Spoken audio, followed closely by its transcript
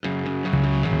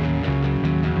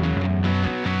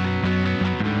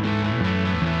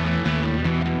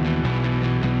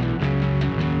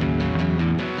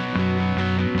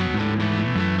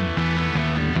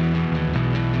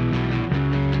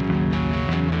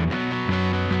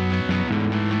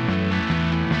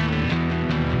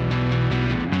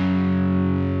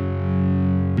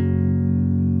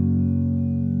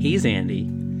He's Andy.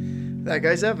 That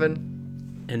guy's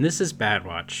Evan. And this is Bad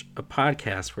Watch, a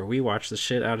podcast where we watch the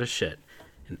shit out of shit.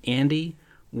 And Andy,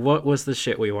 what was the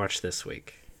shit we watched this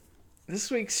week?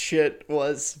 This week's shit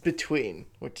was Between,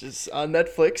 which is on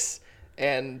Netflix,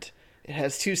 and it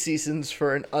has 2 seasons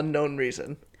for an unknown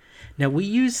reason. Now, we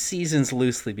use seasons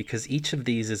loosely because each of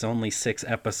these is only 6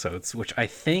 episodes, which I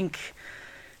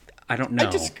don't know.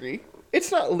 I disagree. It's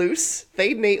not loose.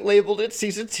 They labeled it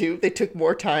season 2. They took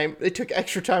more time. They took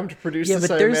extra time to produce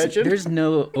this, I imagine. There's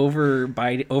no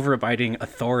overabiding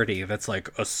authority that's like,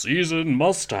 a season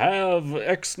must have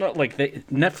X.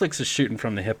 Netflix is shooting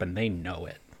from the hip and they know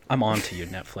it. I'm on to you,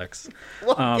 Netflix.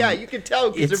 Well, yeah, you can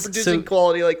tell because they're producing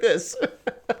quality like this.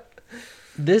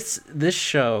 This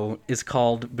show is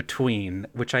called Between,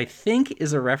 which I think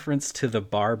is a reference to the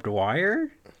Barbed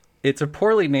Wire. It's a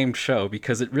poorly named show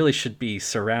because it really should be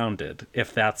Surrounded,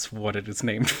 if that's what it is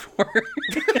named for.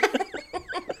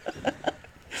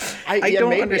 I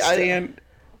don't understand.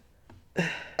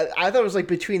 I thought it was like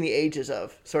Between the Ages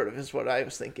of, sort of, is what I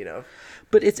was thinking of.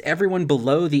 But it's everyone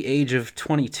below the age of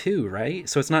 22, right?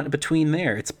 So it's not between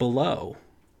there, it's below.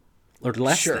 Or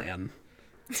less than.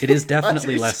 It is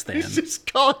definitely less than. It's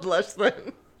just called less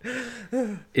than.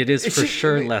 It is for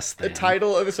sure less than. The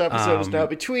title of this episode is now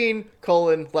Between,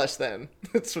 less than.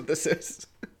 That's what this is.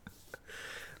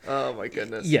 Oh my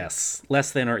goodness. Yes, less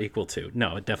than or equal to.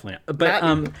 No, definitely not.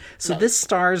 But this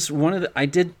stars one of the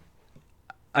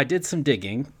I did some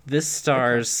digging. This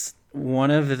stars one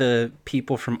of the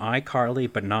people from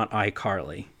iCarly, but not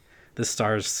iCarly. This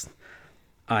stars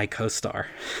co-star.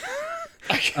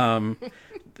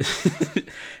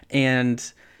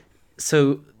 And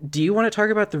so, do you want to talk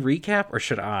about the recap, or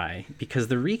should I? Because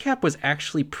the recap was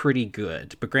actually pretty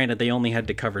good, but granted, they only had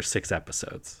to cover 6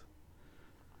 episodes.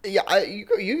 Yeah, you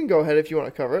can go ahead if you want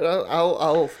to cover it.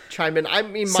 I'll chime in. I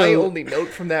mean, my only note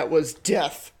from that was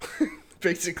death,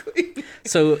 basically.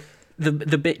 So,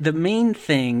 the main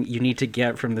thing you need to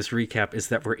get from this recap is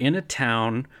that we're in a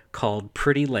town called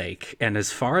Pretty Lake, and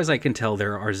as far as I can tell,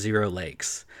 there are 0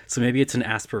 lakes. So maybe it's an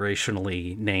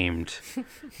aspirationally named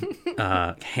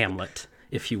Hamlet,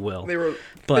 if you will. They were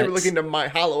looking to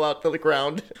hollow out the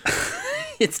ground.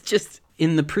 It's just,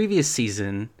 in the previous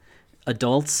season,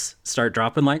 adults start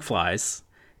dropping like flies,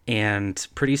 and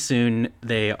pretty soon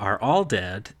they are all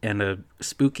dead, and a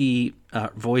spooky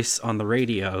voice on the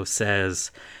radio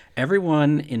says,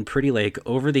 everyone in Pretty Lake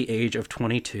over the age of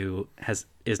 22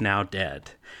 is now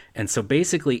dead. And so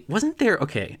basically,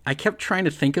 I kept trying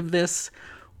to think of this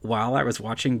while I was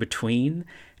watching Between,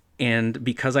 and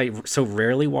because I so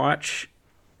rarely watch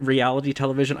reality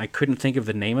television, I couldn't think of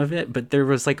the name of it, but there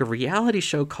was like a reality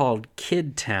show called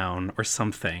Kid Town or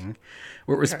something,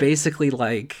 where it was basically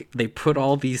like they put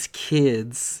all these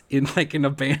kids in like an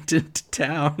abandoned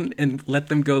town and let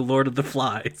them go Lord of the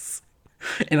Flies.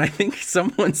 And I think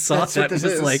someone saw that and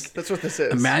was like, that's what this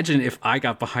is. Imagine if I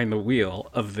got behind the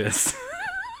wheel of this.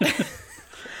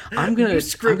 I'm gonna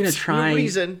try.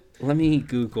 Let me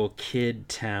Google Kid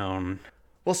Town.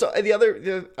 Well, so I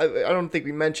don't think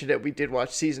we mentioned it. We did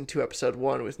watch season 2, episode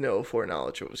 1 with no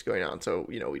foreknowledge of what was going on. So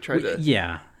we tried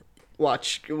to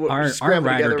watch our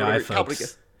ride or die,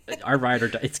 folks. Our ride or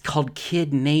die. It's called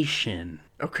Kid Nation.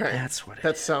 Okay, that's what.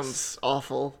 That sounds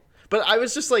awful. But I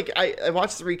was just like, I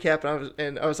watched the recap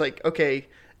and I was like, okay,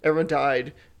 everyone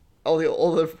died, all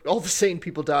the sane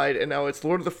people died, and now it's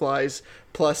Lord of the Flies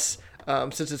plus.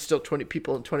 Since it's still 20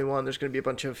 people in 21, there's going to be a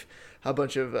bunch of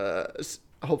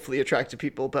hopefully attractive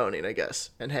people boning, I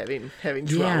guess, and having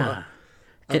drama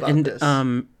about this.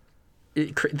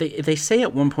 They say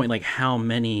at one point like how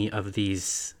many of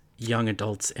these young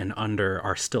adults and under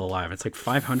are still alive. It's like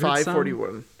 500.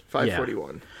 541.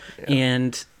 541. Yeah.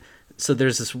 And so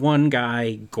there's this one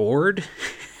guy, Gord.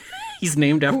 He's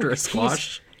named after a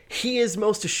squash. He is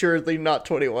most assuredly not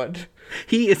 21.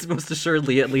 He is most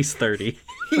assuredly at least 30.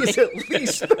 He's at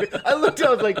least 30. I looked at it,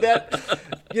 I was like, that,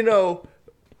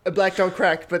 a black don't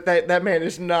crack, but that man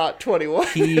is not 21.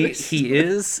 He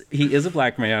is a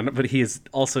black man, but he is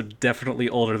also definitely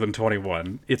older than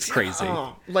 21. It's crazy.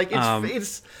 Oh, like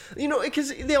it's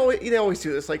because they always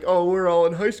do this, like, oh, we're all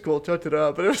in high school,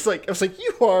 da-da-da. But I was like,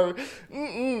 you are,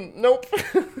 nope.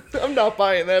 I'm not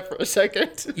buying that for a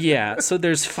second. Yeah, so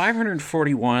there's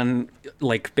 541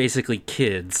 like basically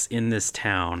kids in this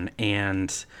town,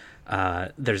 and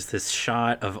there's this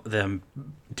shot of them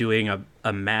doing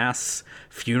a mass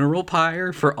funeral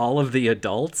pyre for all of the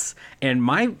adults. And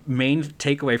my main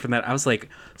takeaway from that, I was like,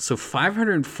 so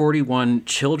 541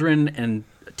 children and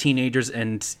teenagers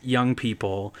and young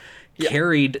people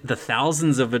carried the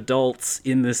thousands of adults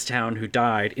in this town who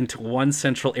died into one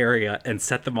central area and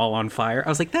set them all on fire. I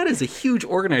was like, that is a huge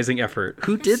organizing effort.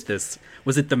 Who did this?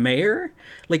 Was it the mayor?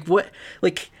 Like, what?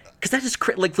 Like, because that is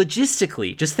like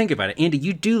logistically. Just think about it, Andy.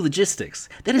 You do logistics.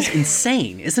 That is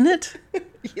insane, isn't it?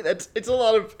 Yeah, it's a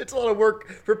lot of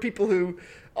work for people who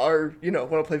are, want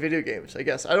to play video games, I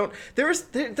guess.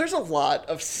 There's a lot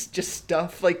of just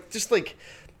stuff like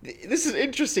this is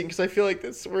interesting because I feel like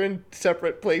we're in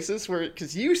separate places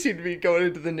because you seem to be going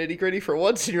into the nitty gritty for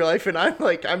once in your life, and I'm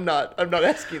like, I'm not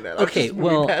asking that. Okay,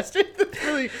 well, past it.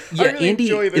 Really, yeah, I really Andy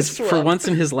enjoy this is swap. for once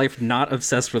in his life not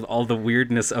obsessed with all the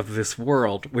weirdness of this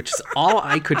world, which is all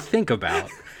I could think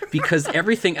about because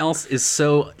everything else is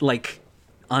so like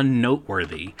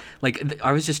unnoteworthy. Like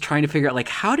I was just trying to figure out, like,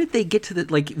 how did they get to the,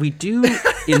 like, we do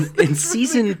in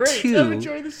season Great. 2 I'm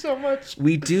enjoying this so much.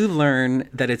 we do learn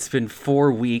that it's been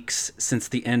 4 weeks since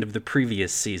the end of the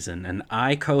previous season,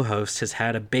 and co-host has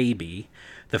had a baby.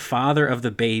 The father of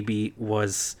the baby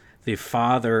was the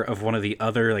father of one of the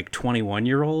other, like,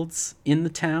 21-year-olds in the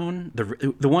town,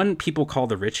 the one people call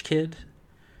the rich kid.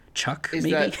 Chuck, Is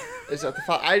maybe? Is that the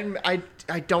father?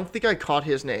 I don't think I caught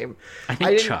his name. I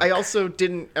think Chuck. I also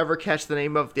didn't ever catch the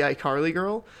name of the iCarly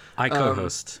girl. I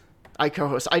co-host. I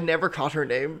co-host. I never caught her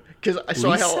name because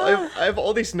Lisa? I have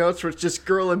all these notes where it's just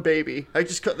girl and baby. I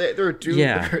just got there are two.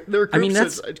 Yeah. There are groups I mean,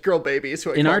 that's girl baby. Is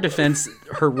who I in call our them. defense.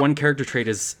 Her one character trait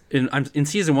is in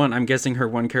season 1. I'm guessing her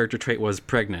one character trait was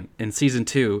pregnant. In season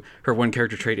 2, her one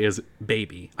character trait is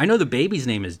baby. I know the baby's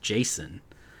name is Jason.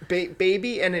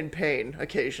 Baby and in pain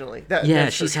occasionally. Yeah,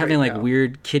 that's her she's having trait like now.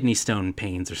 weird kidney stone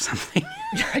pains or something.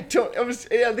 They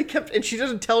kept, and she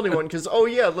doesn't tell anyone because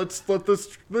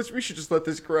we should just let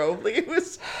this grow. Like it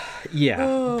was.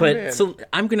 Yeah, man. So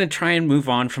I'm gonna try and move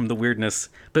on from the weirdness,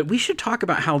 but we should talk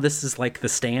about how this is like The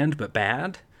Stand but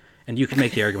bad. And you can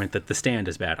make the argument that The Stand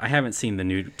is bad. I haven't seen the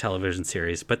new television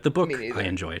series, but the book I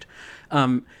enjoyed.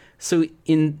 So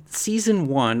in season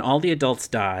 1, all the adults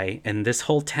die, and this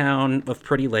whole town of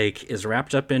Pretty Lake is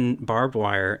wrapped up in barbed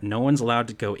wire. No one's allowed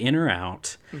to go in or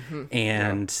out.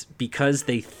 And because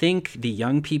they think the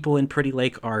young people in Pretty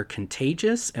Lake are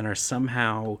contagious and are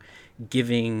somehow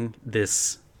giving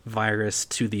this virus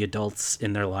to the adults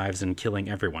in their lives and killing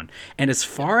everyone. And as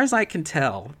far as I can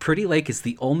tell, Pretty Lake is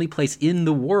the only place in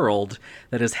the world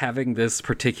that is having this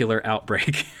particular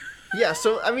outbreak. Yeah,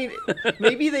 so I mean,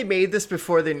 maybe they made this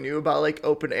before they knew about like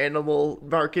open animal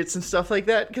markets and stuff like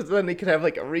that, because then they could have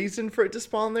like a reason for it to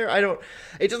spawn there.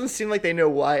 It doesn't seem like they know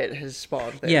why it has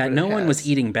spawned there. Yeah, but no it one was has.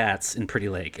 eating bats in Pretty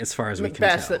Lake, as far as we can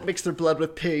Bats tell. that mix their blood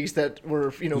with pigs that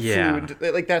were, Yeah. food,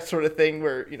 like that sort of thing.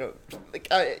 Where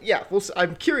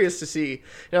I'm curious to see.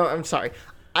 No, I'm sorry.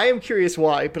 I am curious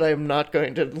why, but I am not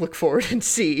going to look forward and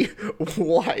see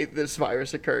why this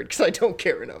virus occurred because I don't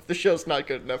care enough. The show's not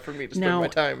good enough for me to spend my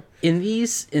time. In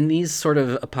these sort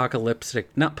of apocalyptic,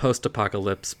 not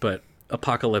post-apocalypse, but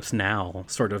apocalypse now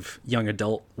sort of young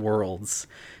adult worlds,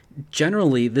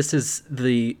 generally this is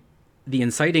the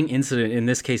inciting incident, in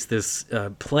this case this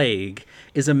plague,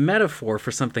 is a metaphor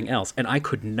for something else. And I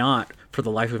could not, for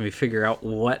the life of me, figure out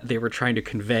what they were trying to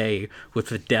convey with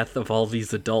the death of all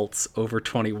these adults over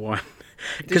 21.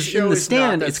 Because in The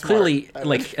Stand, it's clearly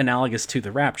like analogous to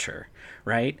The Rapture,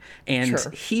 right? And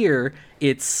here,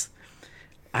 it's,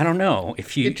 I don't know,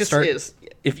 if you start...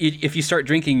 If you start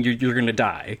drinking, you're gonna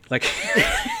die. Like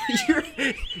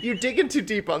you're digging too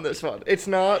deep on this one. It's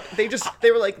not. They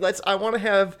were like, I want to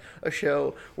have a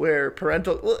show where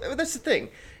parental. Well, that's the thing.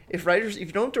 If you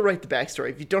don't have to write the backstory,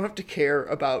 if you don't have to care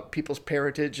about people's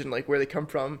parentage and like where they come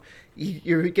from,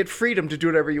 you get freedom to do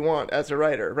whatever you want as a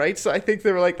writer, right? So I think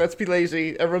they were like, let's be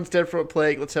lazy. Everyone's dead from a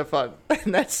plague. Let's have fun.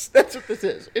 And that's what this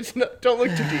is. It's not. Don't look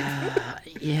too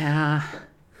deep. Yeah.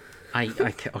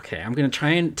 Okay, I'm going to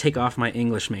try and take off my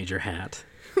English major hat.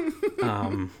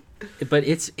 But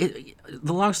the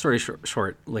long story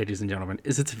short, ladies and gentlemen,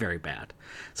 is it's very bad.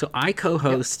 So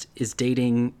co-host is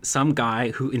dating some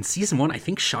guy who in season 1, I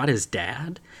think, shot his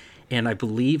dad. And I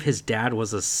believe his dad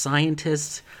was a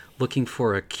scientist looking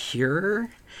for a cure.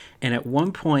 And at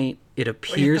one point, it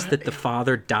appears that the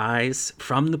father dies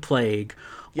from the plague,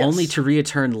 only to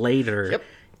return later. Yep.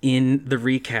 In the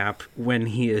recap when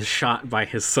he is shot by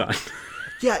his son.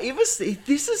 Yeah,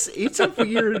 it's a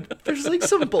weird, there's like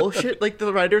some bullshit, like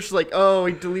the writers are like, oh,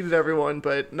 he deleted everyone,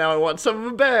 but now I want some of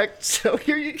them back, so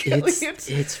here you go.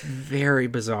 It's very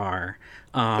bizarre.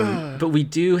 But we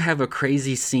do have a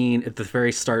crazy scene at the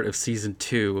very start of season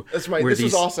 2. That's right, this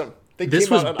was awesome.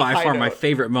 This was by far my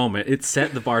favorite moment. It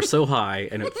set the bar so high,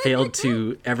 and it failed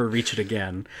to ever reach it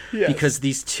again. Yes. Because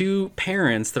these two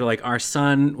parents, they're like, our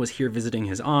son was here visiting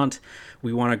his aunt.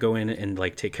 We want to go in and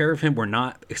like take care of him. We're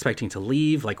not expecting to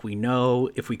leave. Like, we know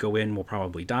if we go in, we'll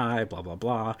probably die, blah, blah,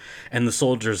 blah. And the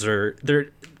soldiers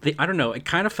I don't know. It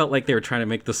kind of felt like they were trying to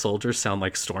make the soldiers sound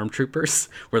like stormtroopers,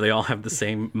 where they all have the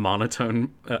same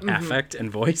monotone affect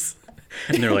and voice.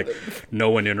 And they're like, no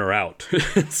one in or out.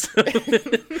 So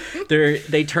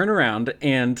they turn around,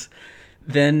 and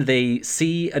then they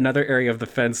see another area of the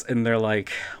fence, and they're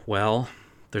like, well,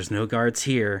 there's no guards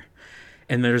here.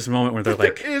 And there's a moment where they're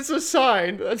like... There is a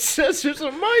sign that says there's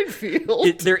a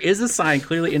minefield. There is a sign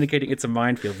clearly indicating it's a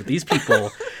minefield. But these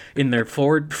people, in their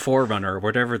Ford 4Runner, or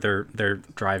whatever they're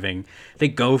driving, they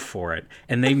go for it.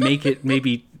 And they make it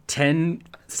maybe 10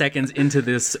 seconds into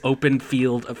this open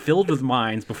field filled with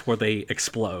mines before they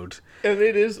explode. And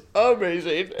it is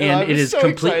amazing. And it is so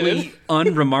completely excited.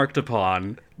 unremarked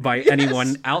upon by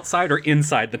anyone outside or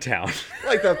inside the town.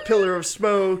 Like the pillar of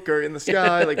smoke or in the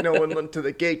sky, like no one went to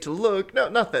the gate to look. No,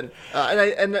 nothing.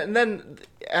 And then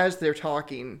as they're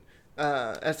talking,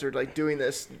 as they're like doing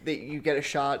this, you get a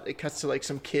shot. It cuts to like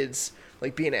some kids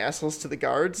like being assholes to the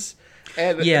guards.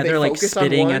 And Yeah, they're like focus on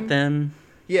spitting one. at them.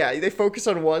 Yeah, they focus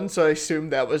on one, so I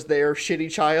assume that was their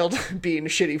shitty child being a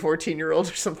shitty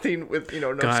 14-year-old or something with,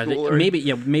 no school. Or... Maybe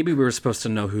we were supposed to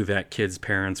know who that kid's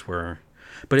parents were.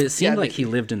 But it seemed like he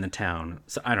lived in the town.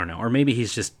 So I don't know. Or maybe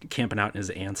he's just camping out in his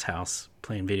aunt's house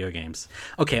playing video games.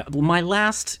 Okay, my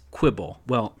last quibble.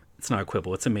 Well, it's not a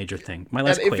quibble. It's a major thing. My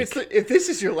last Quake. If this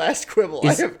is your last quibble,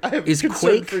 I have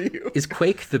concern for you. Is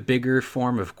Quake the bigger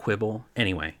form of quibble?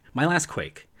 Anyway, my last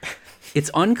Quake. It's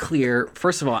unclear,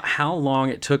 first of all, how long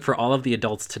it took for all of the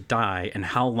adults to die and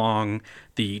how long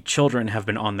the children have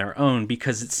been on their own,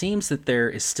 because it seems that there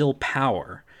is still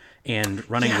power and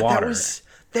running water.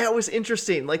 That was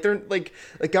interesting. Like, they're like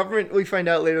the government, we find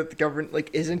out later that the government like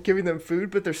isn't giving them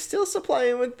food, but they're still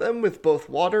supplying them with both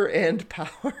water and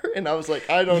power. And I was like,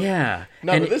 none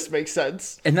of this makes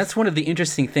sense. And that's one of the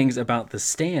interesting things about The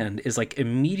Stand is like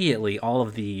immediately all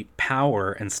of the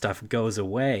power and stuff goes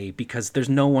away because there's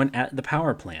no one at the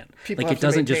power plant. People like, it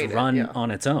doesn't just run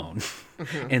on its own.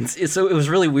 And so it was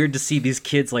really weird to see these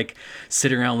kids like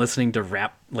sitting around listening to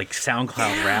rap, like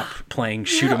SoundCloud rap, playing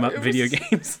shoot 'em up video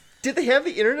games. Did they have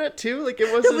the internet too? Like,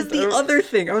 it wasn't. That was the other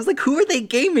thing. I was like, who are they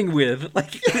gaming with?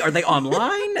 Like, are they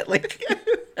online? Like,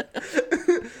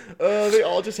 they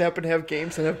all just happen to have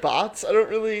games and have bots. I don't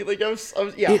really like. I was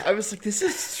like, this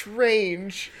is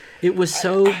strange. It was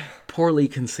so poorly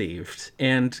conceived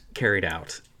and carried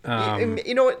out. And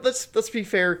you know what? Let's be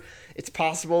fair. It's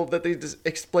possible that they just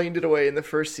explained it away in the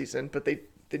first season, but they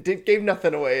gave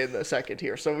nothing away in the second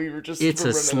here. So we were just. It's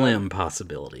a slim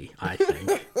possibility, I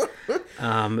think.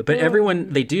 But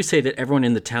they do say that everyone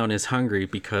in the town is hungry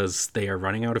because they are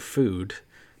running out of food.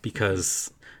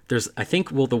 Because there's, I think,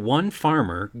 the one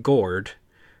farmer, Gord,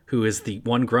 who is the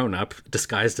one grown-up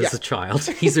disguised as a child.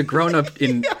 He's a grown-up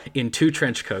in 2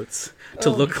 trench coats to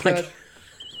look like.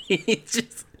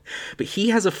 But he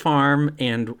has a farm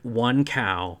and 1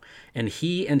 cow, and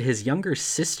he and his younger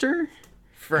sister.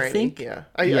 Franny, I think.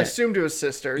 I assumed it was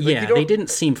sister. Like, they didn't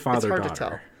seem father-daughter. It's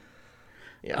hard to tell.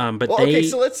 Yeah. But okay,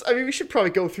 so we should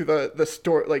probably go through the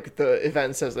story, like the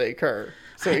events as they occur.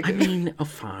 So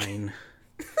fine.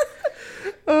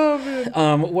 Oh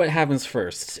man. What happens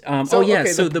first?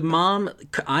 So the mom,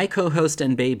 I co-host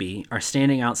and baby are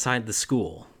standing outside the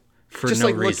school for just no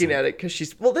like reason. looking at it because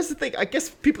she's. Well, that's the thing. I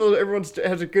guess everyone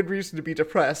has a good reason to be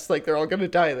depressed. Like, they're all gonna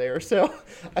die there. So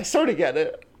I sort of get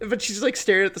it. But she's like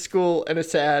staring at the school and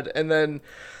it's sad, and then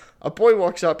a boy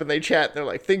walks up and they chat. And they're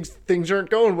like, things aren't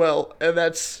going well, and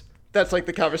that's like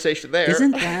the conversation there.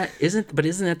 Isn't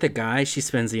that the guy she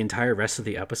spends the entire rest of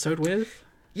the episode with?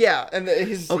 Yeah, and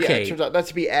it turns out not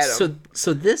to be Adam.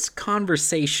 So this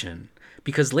conversation,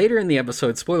 because later in the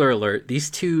episode, spoiler alert, these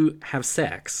two have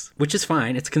sex, which is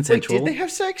fine. It's consensual. Wait, did they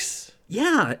have sex?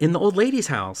 Yeah, in the old lady's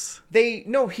house.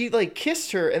 He like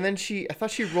kissed her, and then I thought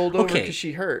she rolled over because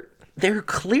she hurt. They're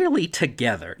clearly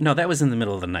together. No, that was in the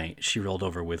middle of the night. She rolled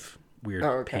over with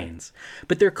weird pains.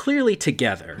 But they're clearly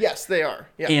together. Yes, they are.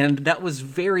 Yeah. And that was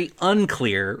very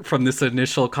unclear from this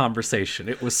initial conversation.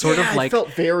 It was sort of like it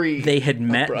felt very they had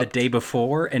met abrupt. the day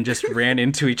before and just ran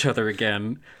into each other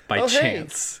again by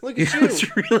chance. Hey, look at you. It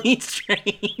was really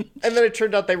strange. And then it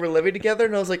turned out they were living together,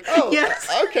 and I was like, oh, yes.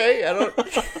 Okay. I don't...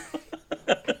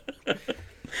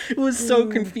 It was so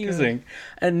confusing.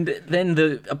 And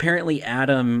then apparently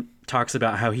Adam talks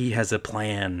about how he has a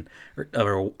plan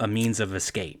or a means of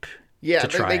escape. Yeah, to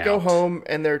try they go out. home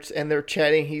and they're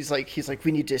chatting. He's like,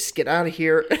 we need to just get out of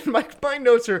here. And my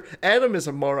notes are, Adam is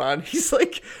a moron. He's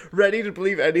like ready to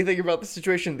believe anything about the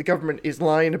situation. The government is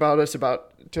lying about us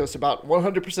about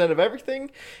 100% of everything.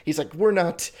 He's like, we're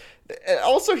not. And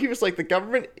also, he was like, the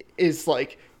government is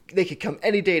like, they could come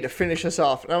any day to finish us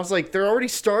off. And I was like, they're already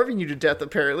starving you to death.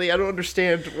 Apparently, I don't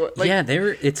understand what. Like, Yeah,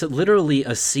 it's literally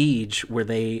a siege where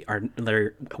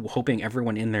they're hoping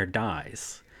everyone in there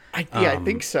dies. I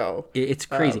think so. It's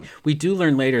crazy. We do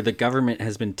learn later the government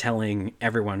has been telling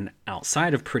everyone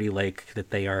outside of Pretty Lake that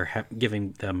they are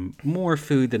giving them more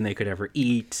food than they could ever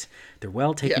eat. They're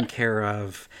well taken care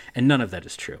of, and none of that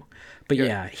is true. But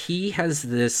yeah, he has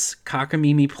this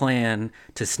cockamamie plan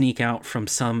to sneak out from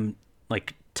some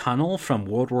like tunnel from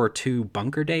World War II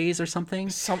bunker days or something.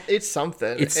 It's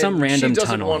something. It's some random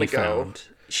tunnel he go. found.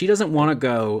 She doesn't want to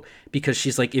go because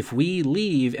she's like, if we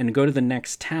leave and go to the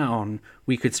next town,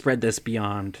 we could spread this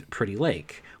beyond Pretty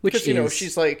Lake. Which is,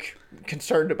 she's like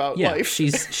concerned about yeah, life.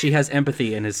 she has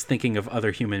empathy and is thinking of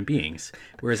other human beings.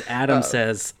 Whereas Adam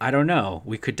says, I don't know,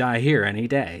 we could die here any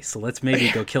day, so let's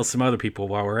maybe go kill some other people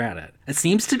while we're at it. It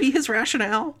seems to be his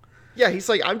rationale. Yeah, he's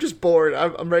like, I'm just bored.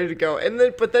 I'm ready to go.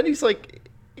 But then he's like,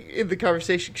 in the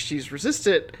conversation, 'cause she's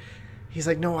resistant. He's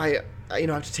like, no, I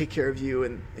have to take care of you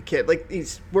and the kid. Like,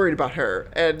 he's worried about her.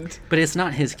 But it's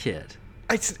not his kid.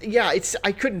 I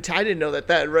didn't know that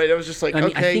then, right? I was just like, I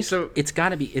think so it's got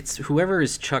to be, it's whoever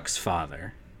is Chuck's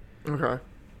father. Okay.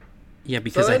 Yeah,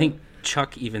 because I think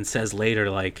Chuck even says later,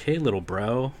 like, hey, little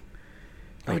bro.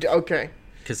 Like, okay.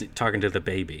 Because talking to the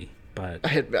baby. But I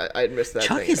had missed that.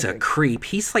 Chuck is a creep.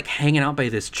 He's like hanging out by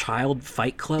this child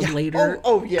fight club later.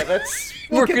 Oh yeah, that's.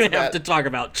 We're gonna have to talk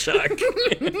about Chuck.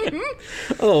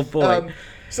 Oh boy.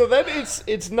 So then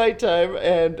it's nighttime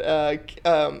and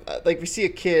like we see a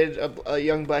kid, a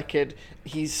young black kid.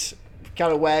 He's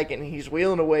got a wagon. He's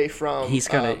wheeling away from. He's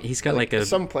got like a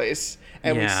someplace,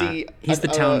 and we see he's the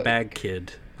town bag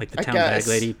kid. Like the town bag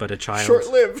lady, but a child.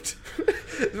 Short-lived.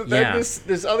 Then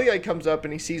this other guy comes up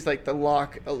and he sees like a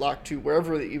lock to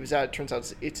wherever he was at. It turns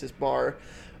out it's his bar.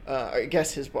 I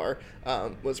guess his bar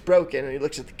was broken, and he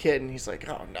looks at the kid and he's like,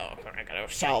 "Oh no, I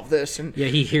gotta solve this." And yeah,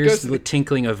 he hears the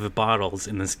tinkling of the bottles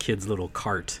in this kid's little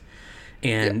cart,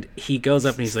 and he goes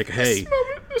up and he's like, "Hey,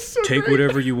 take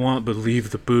whatever you want, but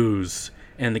leave the booze."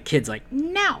 And the kid's like,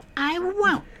 "No, I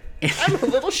won't." I'm a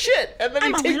little shit, and then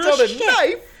he takes out a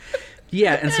knife.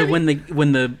 Yeah, and so when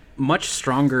the much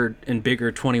stronger and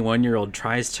bigger 21-year-old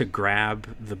tries to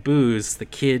grab the booze, the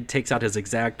kid takes out his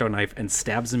X-Acto knife and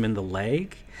stabs him in the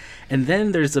leg. And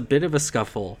then there's a bit of a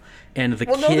scuffle, and the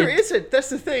kid. Well, no, there isn't. That's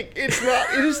the thing. It's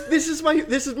not. It is. This is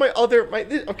my other.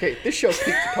 Okay, this show peaked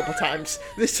a couple times.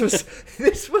 This was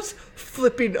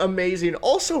flipping amazing.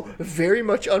 Also, very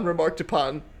much unremarked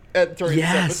upon. During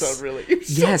this episode, really.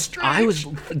 Yes, I was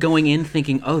going in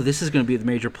thinking, oh, this is going to be the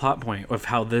major plot point of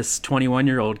how this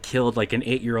 21-year-old killed like an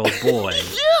 8-year-old boy.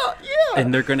 yeah.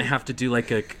 And they're going to have to do like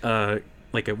a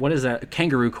what is that? A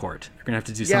kangaroo court. They're going to have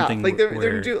to do something. Like they're going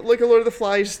to do like a Lord of the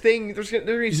Flies thing. There's going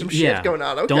to be some shit going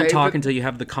on. Okay, don't talk until you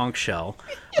have the conch shell.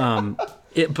 So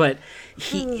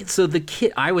the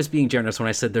kid, I was being generous when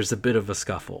I said there's a bit of a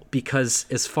scuffle because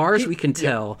as far as we can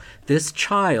tell, this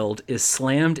child is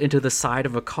slammed into the side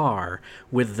of a car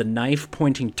with the knife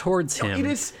pointing towards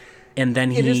him. And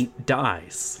then he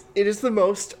dies. It is the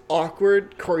most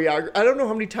awkward choreography. I don't know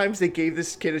how many times they gave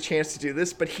this kid a chance to do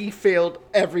this, but he failed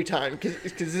every time.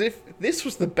 Because if this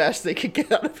was the best they could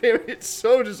get out of him, it's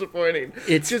so disappointing.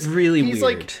 It's just really weird.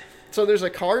 Like, so there's a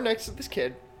car next to this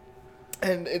kid,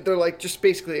 and they're like just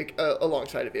basically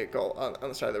alongside a vehicle on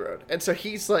the side of the road. And so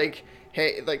he's like,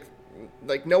 hey, like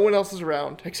no one else is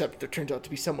around except there turns out to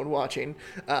be someone watching.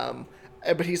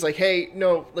 But he's like, hey,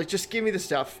 no, like, just give me the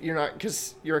stuff. You're not,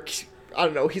 because you're, I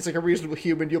don't know, he's like a reasonable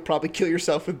human. You'll probably kill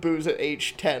yourself with booze at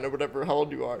age 10 or whatever, how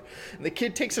old you are. And the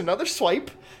kid takes another swipe,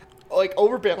 like,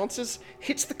 overbalances,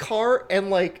 hits the car,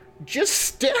 and, like, just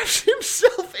stabs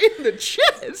himself in the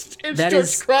chest and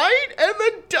starts crying and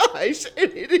then dies.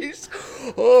 And it is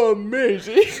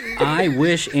amazing. I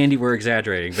wish Andy were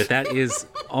exaggerating, but that is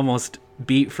almost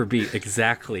beat for beat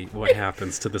exactly what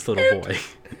happens to this little boy.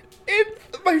 And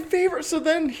my favorite, so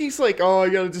then he's like, oh, I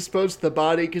gotta dispose of the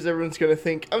body because everyone's gonna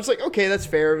think. I was like, okay, that's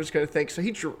fair. Everyone's gonna think. So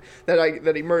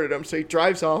that he murdered him. So he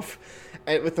drives off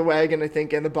with the wagon, I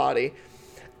think, and the body.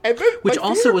 And then which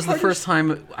also was the first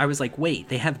time I was like, wait,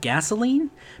 they have gasoline?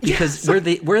 Because where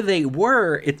they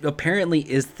were, it apparently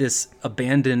is this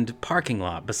abandoned parking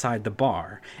lot beside the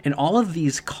bar. And all of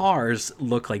these cars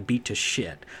look like beat to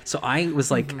shit. So I was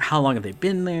like, how long have they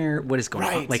been there? What is going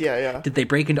on? Like, did they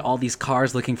break into all these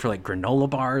cars looking for like granola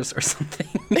bars or something?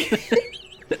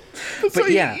 But so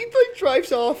he like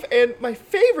drives off, and my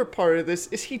favorite part of this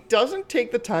is he doesn't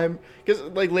take the time, because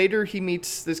like later he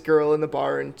meets this girl in the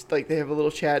bar, and like they have a little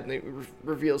chat, and it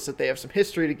reveals that they have some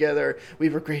history together. We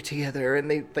were great together, and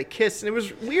they like kiss, and it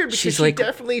was weird because She's she like-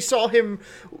 definitely saw him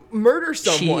murder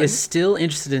someone. She is still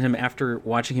interested in him after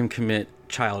watching him commit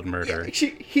child murder.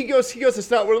 He goes,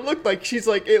 it's not what it looked like. She's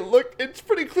like, it's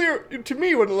pretty clear to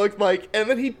me what it looked like. And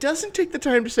then he doesn't take the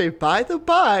time to say, by the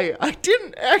by, I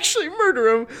didn't actually murder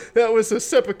him. That was a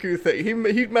seppuku thing.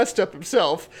 He messed up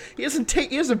himself. He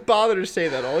doesn't bother to say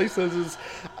that. All he says is,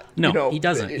 No, he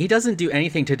doesn't. He doesn't do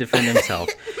anything to defend himself.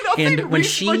 Nothing And when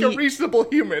she, like a reasonable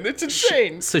human. It's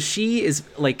insane. so she is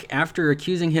like, after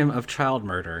accusing him of child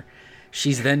murder,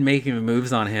 she's then making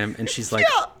moves on him, and she's like,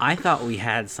 Yeah. I thought we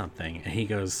had something. And he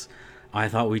goes, I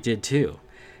thought we did too.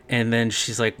 And then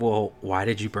she's like, well, why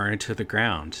did you burn it to the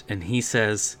ground? And he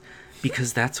says,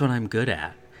 because that's what I'm good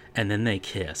at. And then they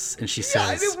kiss, and she Yeah,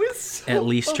 and says, it was so at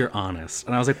least you're honest.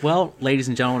 And I was like, well, ladies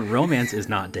and gentlemen, romance is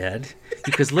not dead,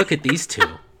 because look at these two.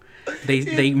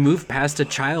 They move past a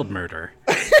child murder.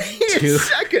 in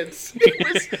seconds.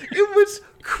 It was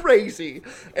crazy.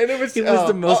 And it was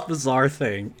The most bizarre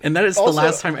thing. And that is also- the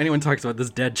last time anyone talks about this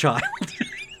dead child.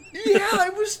 Yeah,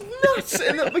 it was nuts.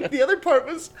 And like the other part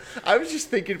was, I was just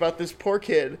thinking about this poor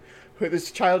kid,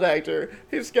 this child actor,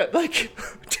 who's got like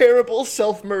terrible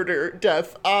self-murder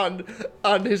death on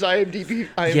his IMDb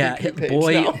Yeah, page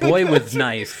boy now. with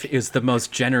knife is the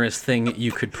most generous thing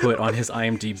you could put on his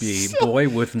IMDb. Boy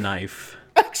with knife.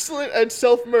 Excellent at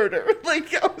self-murder.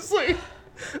 Like I was like,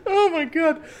 oh my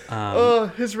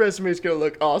god, his resume is gonna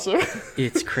look awesome.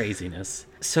 It's craziness.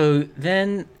 So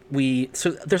then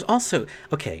there's also,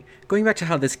 okay, going back to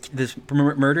how this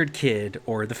murdered kid,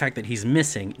 or the fact that he's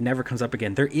missing, never comes up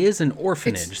again. There is an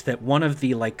orphanage that one of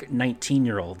the like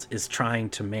 19-year-olds is trying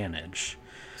to manage.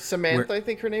 Samantha, I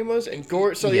think her name was, and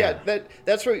Gord. So Yeah.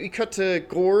 that's where we cut to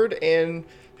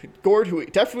Gord, who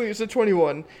definitely is a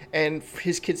 21, and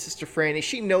his kid sister Franny.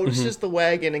 She notices the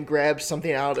wagon and grabs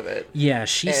something out of it. Yeah,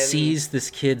 she sees this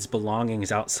kid's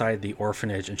belongings outside the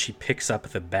orphanage, and she picks up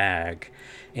the bag.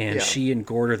 And Yeah. she and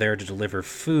Gord are there to deliver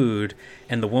food.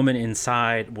 And the woman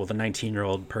inside, well, the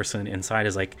 19-year-old person inside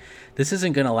is like, this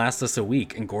isn't going to last us a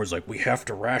week. And Gord's like, we have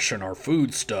to ration our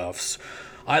foodstuffs.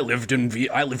 I lived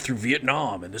through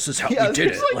Vietnam, and this is how we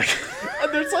did it.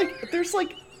 And there's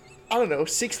like, I don't know,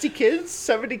 60 kids,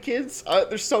 70 kids.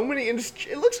 There's so many. It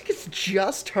looks like it's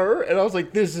just her. And I was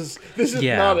like, this is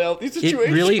not a healthy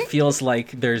situation. It really feels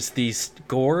like there's these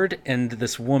Gord and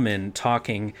this woman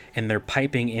talking, and they're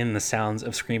piping in the sounds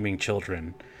of screaming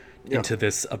children into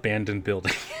this abandoned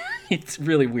building. It's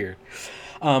really weird.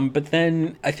 But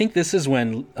then I think this is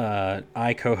when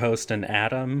I co-host and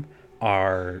Adam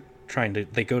are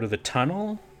they go to the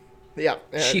tunnel. Yeah.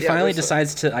 She finally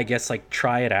decides to, I guess, like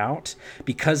try it out,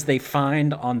 because they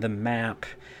find on the map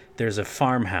there's a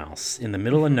farmhouse in the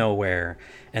middle of nowhere,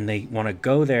 and they want to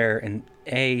go there and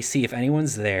A, see if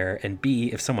anyone's there, and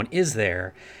B, if someone is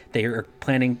there, their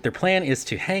plan is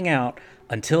to hang out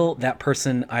until that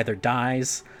person either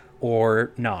dies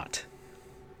or not.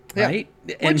 Right?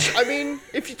 Which, I mean,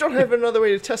 if you don't have another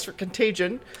way to test for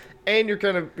contagion, and you're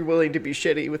going to be willing to be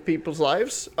shitty with people's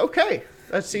lives, okay.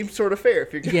 That seems sort of fair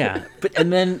if you're gonna...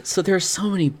 Yeah, so there's so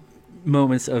many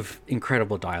moments of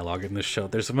incredible dialogue in this show.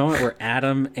 There's a moment where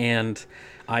Adam and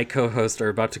I co-host are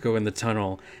about to go in the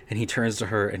tunnel, and he turns to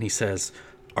her and he says,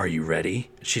 "Are you ready?"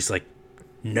 She's like,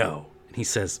 "No." And he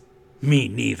says, "Me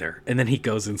neither." And then he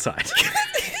goes inside.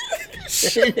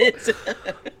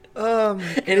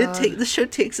 The show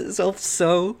takes itself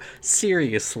so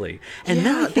seriously. And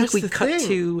then I think that's we the cut thing.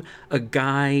 to a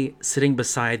guy sitting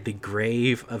beside the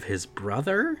grave of his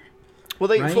brother. Well,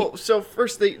 Right? so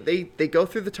first they go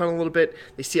through the tunnel a little bit.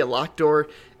 They see a locked door,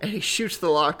 and he shoots the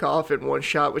lock off in one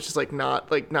shot, which is not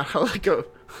how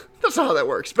that's not how that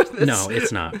works. But No,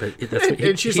 it's not. But that's what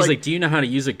And she's he's like- like, "Do you know how to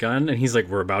use a gun?" And he's like,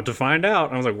 "We're about to find out."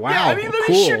 And I was like, "Wow, yeah, I mean, then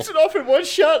cool." he shoots it off in one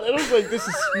shot, and I was like, "This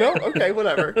is no, okay,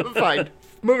 whatever, fine."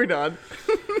 Moving on.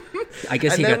 I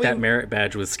guess and he then got that merit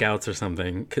badge with Scouts or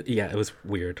something. Yeah, it was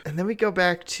weird. And then we go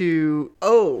back to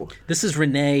This is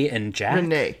Renee and Jack.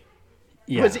 Renee.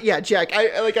 Yeah. Was it? Yeah, Jack.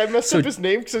 I messed up his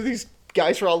name because these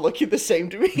guys were all looking the same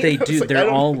to me. They I was do. like, I They're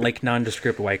don't- all like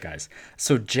nondescript white guys.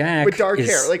 So Jack with dark is,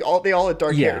 hair. Like they all had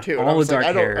dark Yeah, hair too. And all I was with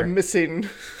like, dark hair. I'm missing.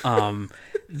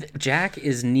 Jack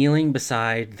is kneeling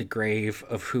beside the grave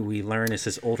of who we learn is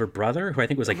his older brother, who I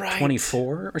think was like Right.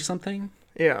 24 or something.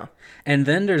 Yeah. And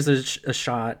then there's a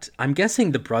shot. I'm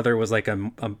guessing the brother was like a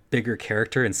bigger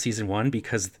character in season 1,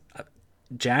 because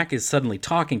Jack is suddenly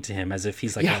talking to him as if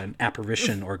he's like Yeah. an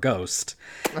apparition or ghost.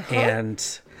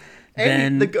 And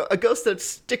then a ghost that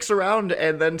sticks around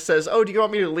and then says, "Oh, do you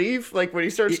want me to leave?" Like when he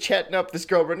starts chatting up this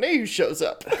girl Renee who shows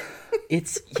up.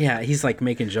 he's like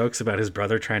making jokes about his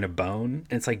brother trying to bone.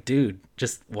 And it's like, dude,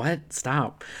 just what?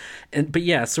 Stop. But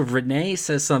yeah, so Renee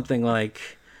says something like,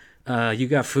 you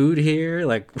got food here?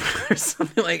 Like, or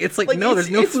something like, it's like no, there's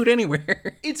no food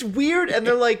anywhere. It's weird. And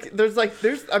they're like, there was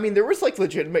like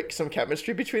legitimate some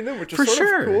chemistry between them, which is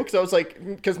sort of cool. Cause I was like,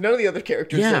 because none of the other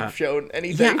characters have shown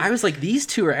anything. Yeah. I was like, these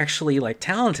two are actually like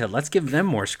talented. Let's give them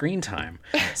more screen time.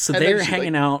 So they're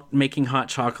hanging out, making hot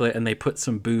chocolate, and they put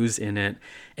some booze in it.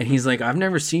 And he's like, I've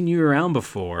never seen you around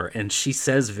before. And she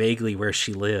says vaguely where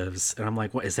she lives. And I'm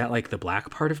like, what, is that like the black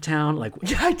part of town? Like,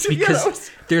 because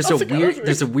there's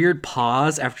a weird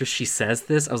pause after she says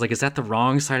this. I was like, is that the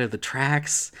wrong side of the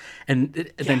tracks? And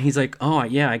then he's like, oh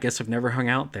yeah, I guess I've never hung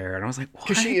out there. And I was like, what?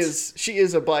 Because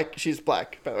she's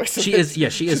black, by the way. So she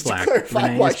is black.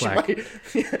 Renee is black.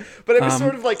 But it was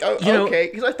sort of like, okay,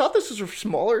 because I thought this was a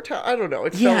smaller town. I don't know.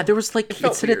 There was like,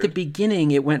 it said at the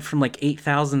beginning, it went from like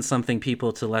 8,000 something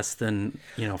people to less than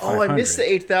 500. Oh, I missed the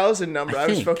 8,000 number. I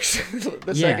was focusing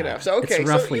the second half. So okay, it's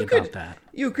roughly about that.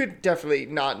 You could definitely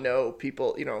not know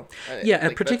people,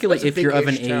 and particularly if you're of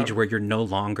an age where you're no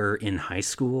longer in high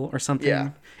school or something.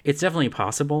 Yeah. It's definitely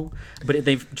possible, but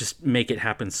they've just make it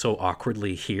happen so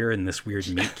awkwardly here in this weird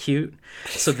meet cute.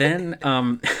 So then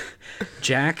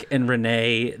Jack and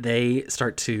Renee, they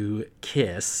start to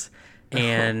kiss.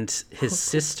 And his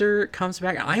sister comes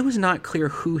back. I was not clear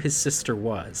who his sister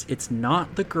was. It's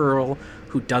not the girl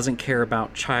who doesn't care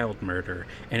about child murder,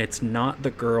 and it's not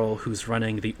the girl who's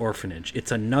running the orphanage.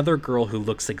 It's another girl who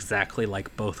looks exactly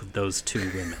like both of those two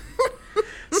women.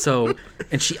 So,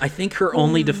 and I think her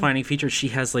only defining feature, she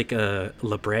has like a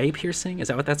labrae piercing. Is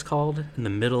that what that's called? In the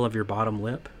middle of your bottom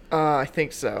lip? I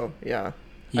think so, yeah.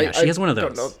 Yeah, she has one of those. I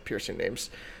don't know piercing names.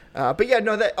 But yeah,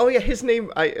 no, his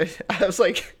name, I was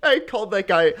like, I called that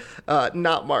guy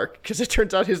not Mark, because it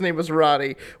turns out his name was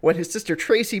Ronnie, when his sister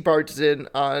Tracy barges in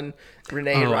on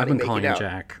Renee and Ronnie I've been calling him out.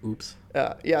 Jack. Oops.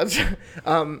 Yeah.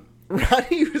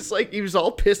 Ronnie was like, he was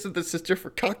all pissed at the sister for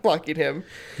cockblocking him.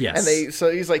 Yes. And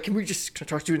so he's like, can we just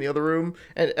talk to you in the other room?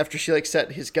 And after she like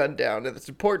set his gun down, and it's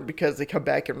important because they come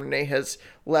back and Renee has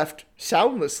left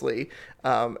soundlessly,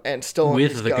 and stolen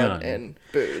his gun and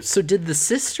booze. So did the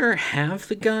sister have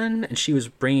the gun and she was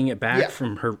bringing it back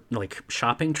from her like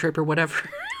shopping trip or whatever?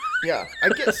 Yeah, I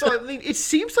guess so. I mean, it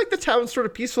seems like the town's sort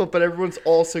of peaceful, but everyone's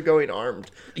also going armed.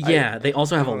 Yeah, they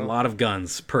also have a lot of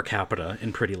guns per capita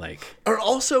in Pretty Lake. Or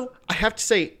also, I have to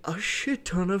say, a shit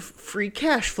ton of free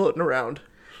cash floating around.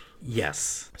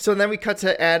 Yes. So then we cut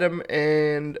to Adam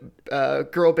and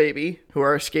Girl Baby, who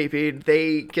are escaping.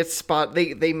 They get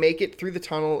They make it through the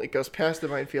tunnel. It goes past the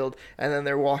minefield, and then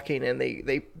they're walking, and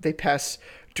they pass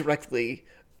directly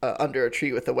under a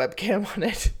tree with a webcam on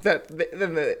it.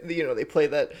 They play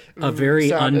that a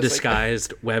very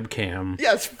undisguised webcam.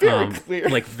 Yeah, it's very clear,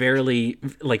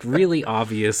 really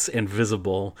obvious and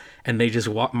visible. And they just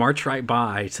march right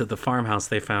by to the farmhouse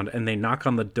they found, and they knock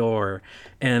on the door,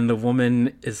 and the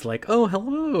woman is like, "Oh,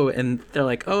 hello," and they're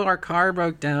like, "Oh, our car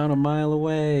broke down a mile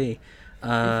away,"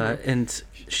 and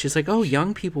she's like, "Oh,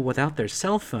 young people without their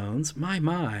cell phones,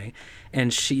 my."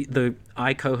 And the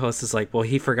co-host is like, well,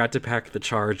 he forgot to pack the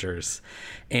chargers.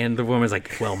 And the woman's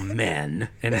like, well, men.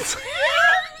 And it's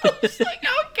like,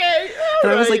 okay.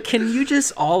 And I was like, can you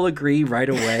just all agree right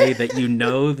away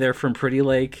that they're from Pretty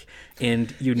Lake and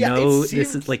this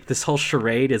is like this whole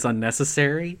charade is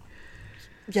unnecessary?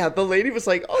 Yeah, the lady was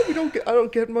like, "Oh, I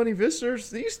don't get many visitors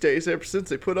these days ever since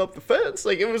they put up the fence."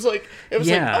 Like it was like,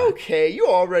 okay, you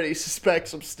already suspect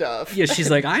some stuff. Yeah, she's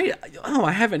like, I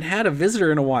haven't had a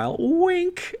visitor in a while.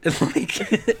 Wink.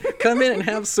 Like, come in and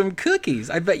have some cookies.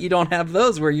 I bet you don't have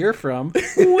those where you're from.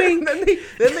 Wink. then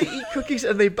they eat cookies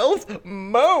and they both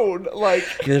moan like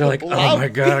they're like, "Oh my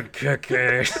god,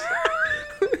 cookies."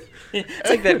 It's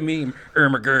like that meme,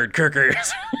 Ermagerd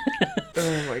cookies.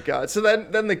 Oh my god. So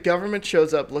then the government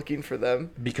shows up looking for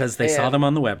them. Because they saw them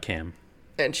on the webcam.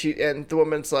 And the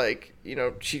woman's like,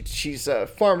 she's a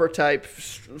farmer type,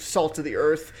 salt of the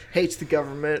earth, hates the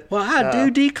government. Well, I do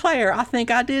declare, I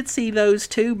think I did see those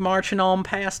two marching on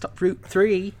past Route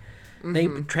 3. They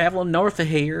traveling north of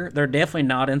here. They're definitely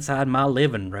not inside my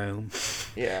living room.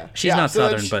 Yeah. She's not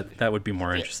Southern, but that would be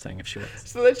more interesting if she was.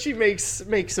 So then she makes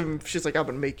some, she's like, I'm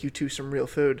going to make you two some real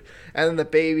food. And then the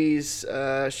baby's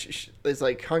is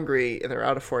like hungry and they're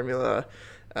out of formula.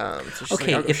 So she's like,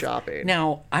 I'll go shopping.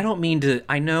 Now, I don't mean to,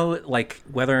 I know like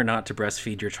whether or not to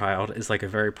breastfeed your child is like a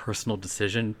very personal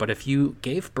decision, but if you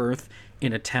gave birth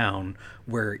in a town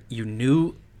where you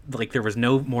knew like there was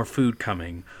no more food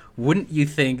coming, wouldn't you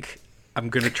think I'm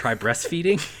going to try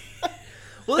breastfeeding?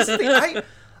 Well, that's the thing.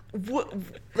 What,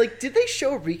 like, did they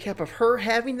show a recap of her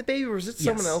having the baby, or was it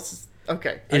someone Yes. else's?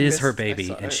 Okay, It is her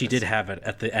baby, and she did have it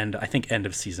at the end. I think end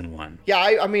of season 1. Yeah,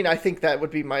 I mean, I think that would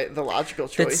be the logical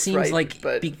choice. That seems right? like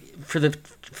but for the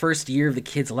first year of the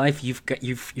kid's life,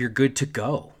 you're good to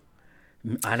go.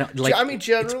 I don't like. I mean,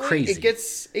 generally, it's crazy. it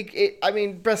gets. I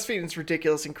mean, breastfeeding's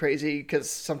ridiculous and crazy because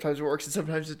sometimes it works and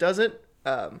sometimes it doesn't.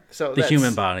 So the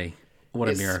human body, what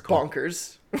a miracle!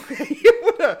 Bonkers.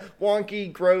 What a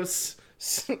wonky, gross.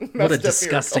 What a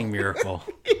disgusting miracle.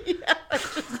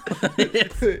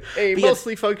 A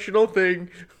mostly functional thing.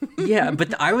 Yeah,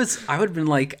 but I would have been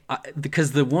like,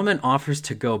 because the woman offers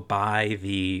to go buy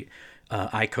the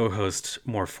I co-host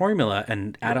more formula,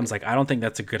 and Adam's like, I don't think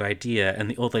that's a good idea, and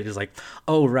the old lady's like,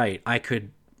 oh right, I could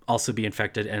also be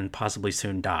infected and possibly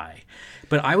soon die.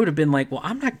 But I would have been like, well,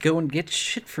 I'm not going to get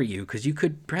shit for you because you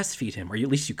could breastfeed him, or at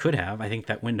least you could have. I think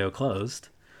that window closed.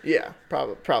 Yeah,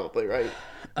 probably right.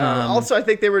 Also, I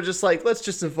think they were just like, let's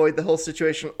just avoid the whole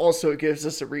situation. Also, it gives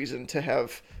us a reason to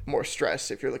have more stress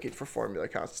if you're looking for formula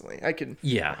constantly.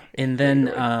 Yeah, and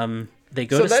then they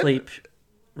go to sleep,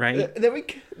 right? Then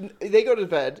they go to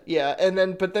bed, yeah,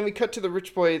 but then we cut to the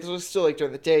rich boy. This was still like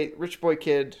during the day. Rich boy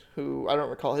kid, who I don't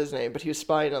recall his name, but he was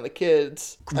spying on the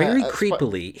kids very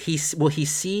creepily. He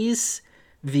sees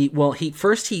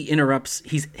he interrupts.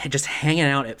 He's just hanging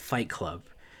out at Fight Club.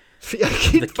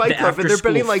 Fight Club, and they're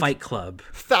betting like Fight Club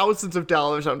thousands of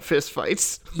dollars on fist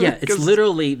fights. Yeah, it's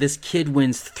literally this kid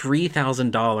wins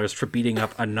 $3,000 for beating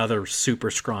up another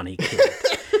super scrawny kid.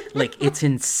 Like, it's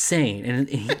insane.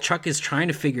 And Chuck is trying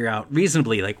to figure out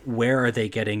reasonably, like, where are they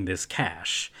getting this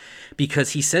cash?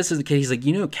 Because he says to the kid, he's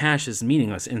like, cash is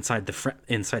meaningless inside the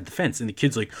fence. And the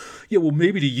kid's like, yeah, well,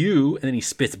 maybe to you. And then he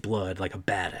spits blood like a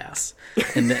badass.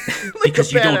 And then like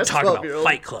because you don't talk about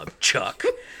Fight Club, Chuck.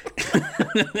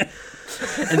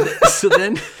 So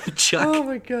then Chuck. Oh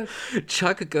my god.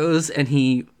 Chuck goes and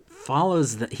he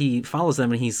follows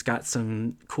them, and he's got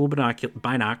some cool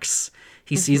binocs.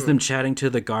 He sees them chatting to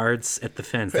the guards at the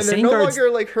fence. And they're no longer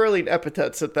like hurling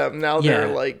epithets at them. Now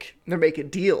they're making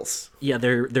deals. Yeah,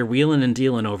 they're wheeling and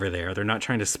dealing over there. They're not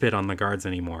trying to spit on the guards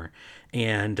anymore.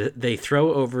 And they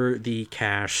throw over the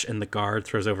cash, and the guard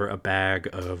throws over a bag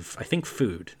of, I think,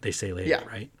 food, they say later,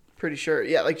 right? Pretty sure.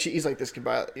 Yeah, like he's like, this could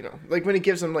buy, like when he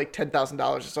gives them like $10,000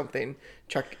 or something,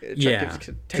 Chuck gives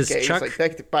 $10K. He's like,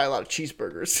 that could buy a lot of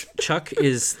cheeseburgers. Chuck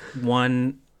is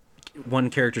one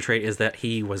character trait is that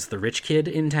he was the rich kid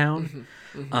in town.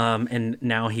 And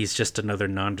now he's just another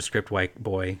nondescript white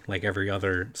boy like every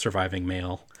other surviving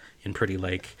male in Pretty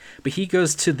Lake. But he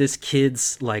goes to this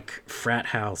kid's like frat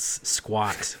house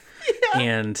squat.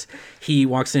 And he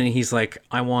walks in and he's like,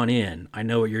 I want in. I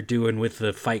know what you're doing with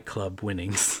the Fight Club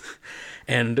winnings.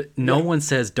 And no one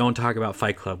says, don't talk about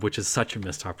Fight Club, which is such a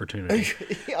missed opportunity.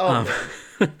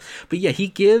 But yeah, he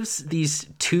gives these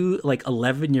two like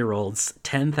 11-year-olds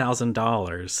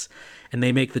 $10,000, and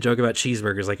they make the joke about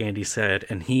cheeseburgers, like Andy said,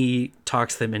 and he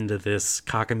talks them into this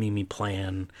cockamamie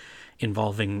plan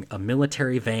involving a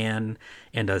military van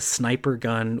and a sniper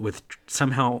gun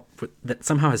that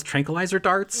somehow has tranquilizer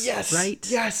darts. Yes, right.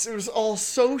 Yes, it was all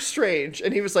so strange.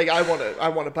 And he was like, "I want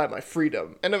to buy my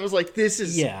freedom." And it was like, "This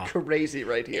is crazy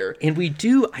right here." And we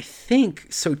do, I think,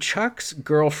 so. Chuck's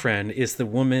girlfriend is the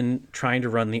woman trying to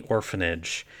run the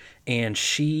orphanage, and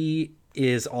she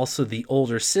is also the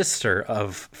older sister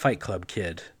of Fight Club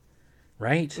kid.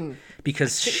 Right?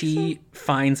 Because she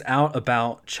finds out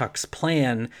about Chuck's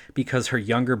plan because her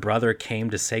younger brother came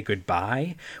to say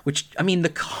goodbye, which, I mean, the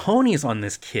cojones on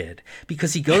this kid,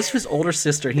 because he goes to his older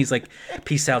sister and he's like,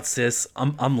 peace out, sis.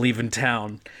 I'm leaving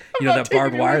town. That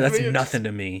barbed wire, that's nothing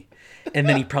to me. And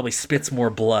then he probably spits more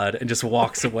blood and just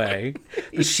walks away.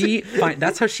 But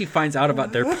that's how she finds out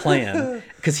about their plan,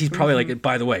 because he's probably like,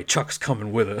 by the way, Chuck's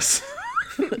coming with us.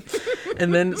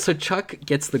 And then, so Chuck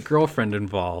gets the girlfriend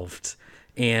involved.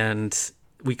 And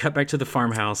we cut back to the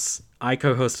farmhouse. I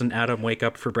co-host and Adam wake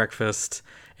up for breakfast,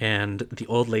 and the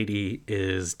old lady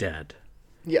is dead.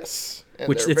 Yes.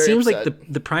 Which it seems upset.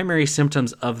 Like the primary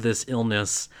symptoms of this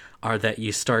illness are that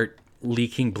you start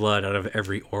leaking blood out of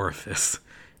every orifice,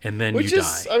 and then you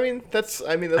die. I think that's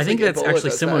Ebola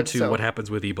actually similar to what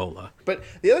happens with Ebola. But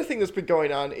the other thing that's been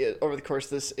going on over the course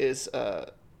of this is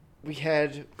we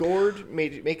had Gord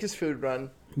make his food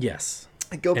run. Yes.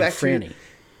 Go back Franny. to...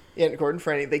 and Gordon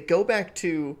Franny, they go back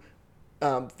to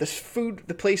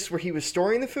the place where he was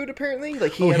storing the food, apparently.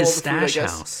 Like he had his all the stash food, I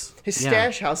guess. house. His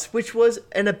stash house, which was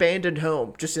an abandoned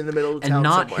home just in the middle of town and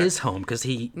not somewhere. His home, because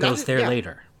he goes there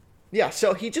later. Yeah,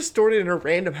 so he just stored it in a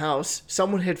random house.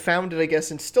 Someone had found it, I guess,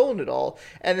 and stolen it all.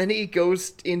 And then he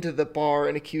goes into the bar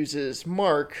and accuses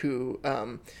Mark, who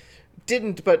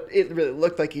didn't, but it really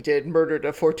looked like he did, murdered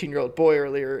a 14-year-old boy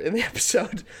earlier in the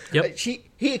episode. Yep.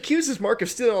 He accuses Mark of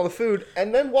stealing all the food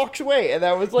and then walks away, and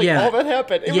that was like Yeah. all that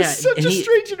happened. It was such a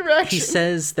strange interaction. He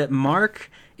says that Mark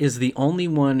is the only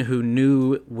one who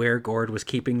knew where Gord was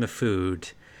keeping the food,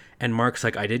 and Mark's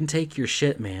like, I didn't take your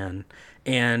shit, man.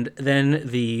 And then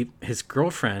his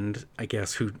girlfriend, I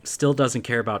guess, who still doesn't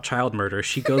care about child murder,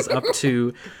 she goes up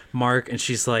to Mark and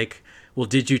she's like, well,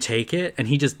 did you take it? And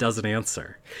he just doesn't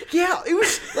answer. Yeah, it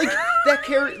was like that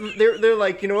character. They're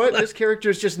like, you know what? This character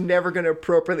is just never going to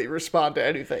appropriately respond to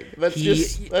anything. That's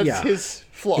his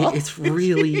flaw. It's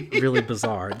really, really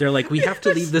bizarre. They're like, we have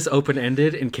to leave this open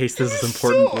ended in case this is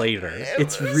important later.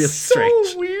 It's really strange.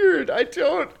 So weird. I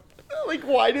don't like.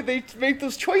 Why did they make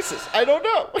those choices? I don't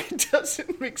know. It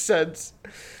doesn't make sense.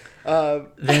 So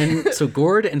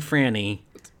Gord and Franny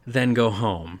then go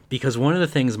home because one of the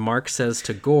things Mark says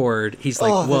to Gord, he's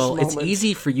like, well, it's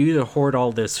easy for you to hoard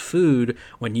all this food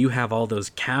when you have all those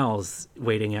cows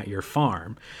waiting at your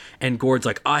farm. And Gord's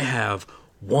like, I have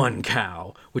one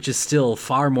cow, which is still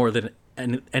far more than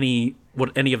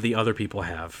what any of the other people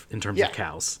have in terms of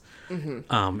cows.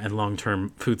 And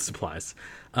long-term food supplies.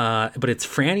 But it's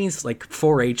Franny's like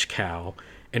 4-H cow.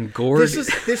 And Gord... This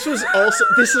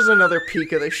is another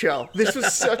peak of the show. This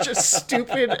was such a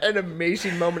stupid and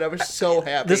amazing moment. I was so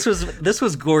happy. This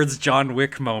was Gord's John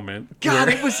Wick moment. God,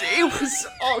 it was.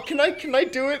 Oh, can I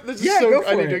do it? This is go for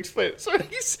I need to explain it.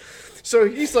 So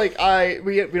he's like,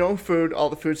 we don't have food. All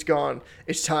the food's gone.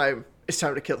 It's time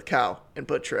to kill the cow and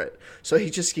butcher it. So he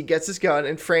gets his gun,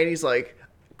 and Franny's like,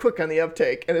 quick on the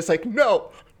uptake, and it's like,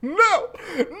 no.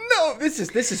 This is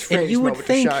Franny's moment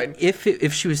to shine.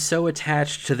 If she was so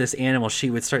attached to this animal, she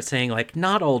would start saying like,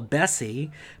 "Not old Bessie,"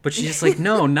 but she's just like,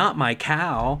 "No, not my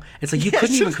cow." It's like you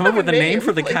couldn't even come up with a name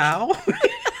for the cow.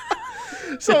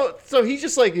 So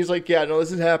he's like, yeah, no,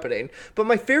 this is happening. But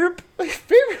my favorite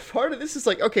part of this is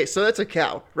like, okay, so that's a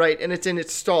cow, right? And it's in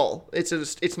its stall.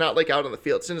 It's not like out on the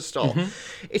field. It's in a stall.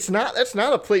 Mm-hmm. That's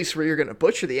not a place where you're going to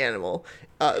butcher the animal.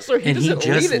 So he doesn't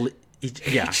leave it.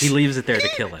 He leaves it there to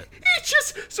kill it.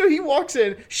 So he walks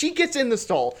in, she gets in the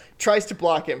stall, tries to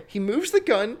block him. He moves the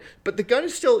gun, but the gun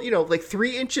is still, like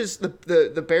 3 inches,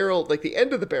 the barrel, like the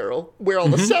end of the barrel, where all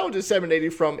the sound is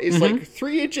emanating from, is like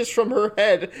 3 inches from her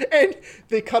head. And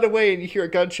they cut away and you hear a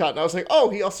gunshot. And I was like, oh,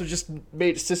 he also just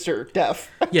made his sister deaf.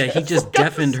 Yeah, he just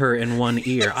deafened her in one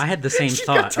ear. I had the same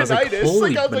thought. I was like,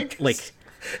 holy,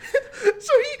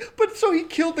 So he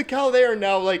killed the cow there, and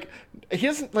now, like, he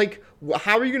doesn't, like,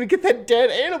 how are you going to get that dead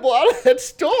animal out of that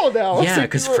stall now? Yeah,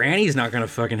 because Franny's not going to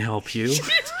fucking help you. She's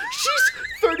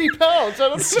 30 pounds. I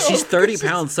don't know. She's 30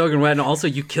 pounds soaking wet, and also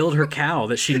you killed her cow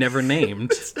that she never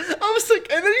named. I was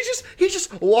like, and then he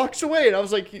just walks away, and I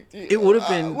was like, it would have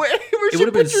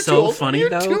been so funny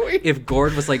though if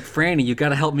Gord was like, Franny, you got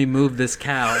to help me move this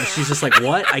cow, and she's just like,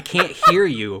 what? I can't hear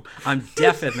you. I'm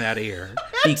deaf in that ear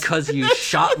because you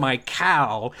shot my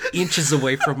cow inches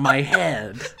away from my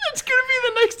head. That's gonna be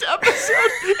the next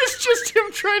episode. It's just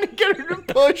him trying to get her to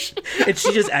push, and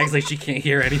she just acts like she can't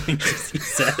hear anything he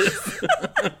says.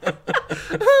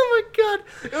 Oh my god!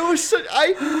 It was such.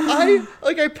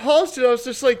 I paused it. I was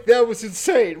just like, that was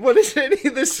insane. What is any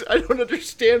of this? I don't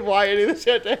understand why any of this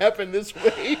had to happen this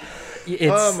way.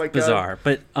 It's bizarre.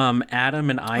 But Adam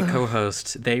and I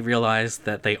co-host. They realize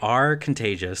that they are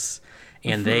contagious,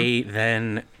 and they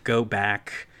then go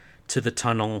back to the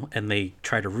tunnel and they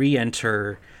try to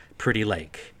re-enter Pretty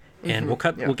Lake. And we'll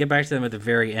get back to them at the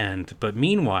very end. But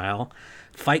meanwhile,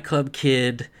 Fight Club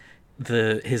Kid,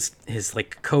 his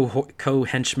like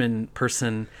co-henchman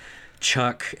person,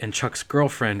 Chuck, and Chuck's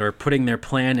girlfriend are putting their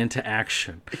plan into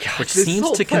action, which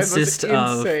seems to consist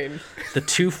of the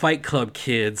 2 Fight Club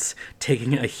kids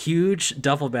taking a huge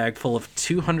duffel bag full of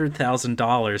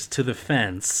 $200,000 to the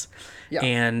fence. Yeah.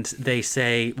 And they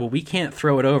say, well, we can't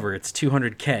throw it over. It's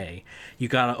 $200K. You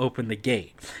got to open the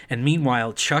gate. And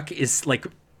meanwhile, Chuck is like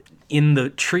in the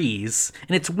trees,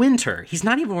 and it's winter. He's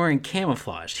not even wearing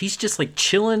camouflage. He's just like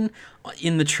chilling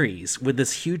in the trees with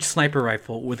this huge sniper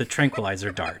rifle with a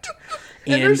tranquilizer dart.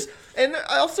 And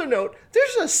I also note,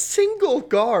 there's a single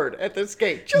guard at this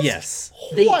gate. Just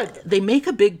one. They make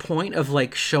a big point of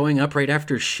like showing up right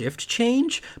after shift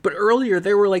change, but earlier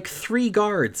there were like 3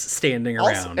 guards standing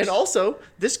around. And also,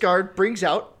 this guard brings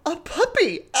out a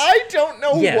puppy. I don't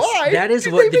know why. That is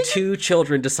what the 2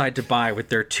 children decide to buy with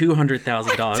their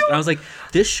 $200,000. And I was like,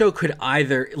 this show could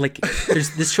either, like,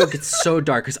 this show gets so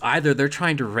dark because either they're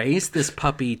trying to raise this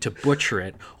puppy to butcher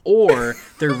it, or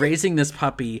they're raising this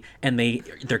puppy and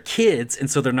they're kids,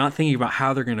 and so they're not thinking about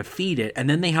how they're going to feed it, and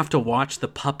then they have to watch the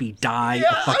puppy die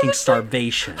of fucking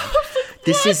starvation.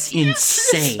 This is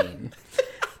insane.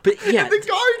 But yeah, And the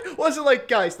guard wasn't like,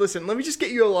 guys, listen, let me just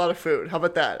get you a lot of food. How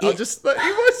about that? He was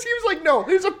like, no,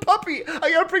 there's a puppy.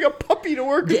 I gotta bring a puppy to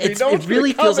work with me. it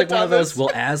really feels like one of those, well,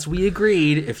 as we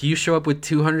agreed, if you show up with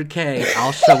 200K,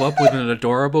 I'll show up with an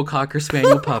adorable Cocker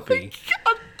Spaniel puppy.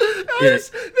 Then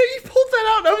he pulled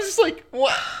that out, and I was just like,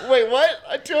 what? Wait, what?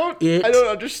 I don't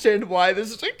understand why this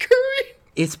is occurring.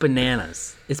 It's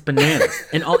bananas.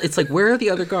 And it's like, where are the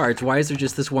other guards? Why is there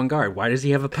just this one guard? Why does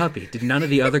he have a puppy? Did none of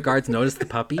the other guards notice the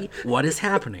puppy? What is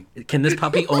happening? Can this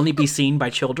puppy only be seen by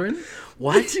children?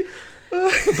 What?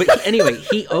 But anyway,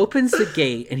 he opens the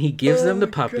gate and he gives them the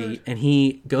puppy, God. And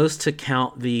he goes to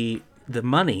count the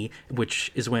money,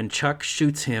 which is when Chuck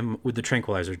shoots him with the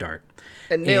tranquilizer dart.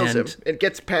 And nails him. It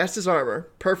gets past his armor.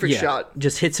 Perfect shot.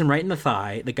 Just hits him right in the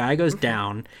thigh. The guy goes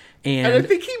down. And I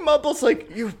think he mumbles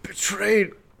like, "You betrayed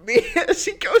me," as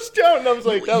he goes down. And I was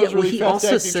like, that was really he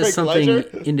also says something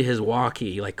into his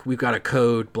walkie, like, "We've got a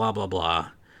code, blah, blah, blah.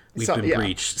 We've been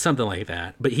breached." Something like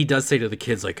that. But he does say to the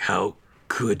kids, like, "How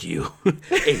could you?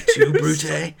 A2,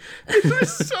 Brute?" It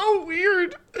was so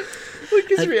weird. Like,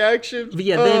 his reaction. But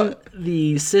then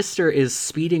the sister is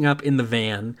speeding up in the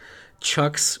van.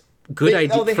 Chuck's good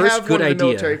idea. They have one of the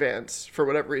military vans for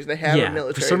whatever reason. They have a military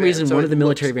van. For some reason, one of the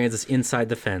military vans is inside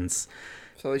the fence.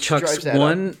 So Chuck's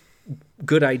one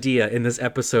good idea in this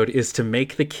episode is to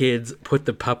make the kids put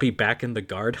the puppy back in the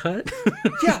guard hut.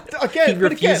 Yeah, again, he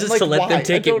refuses to let them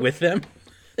take it with them.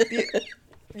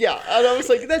 Yeah, and I was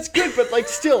like, that's good, but like,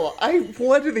 still,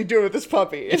 what are they doing with this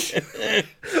puppy?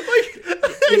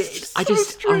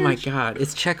 Oh my God,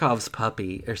 it's Chekhov's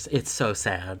puppy. It's so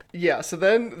sad. Yeah, so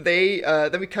then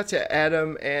then we cut to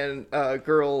Adam and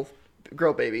girl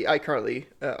baby, iCarly,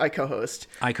 iCo-host.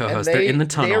 They're in the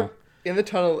tunnel. They're in the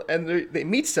tunnel, and they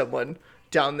meet someone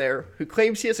down there who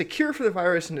claims he has a cure for the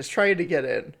virus and is trying to get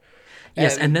in.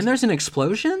 Yes, and then there's an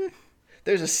explosion?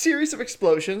 There's a series of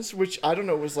explosions, which I don't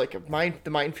know was like the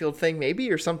minefield thing,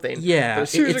 maybe, or something. Yeah, there's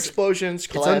a series of explosions.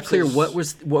 Collapses. It's unclear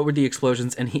what were the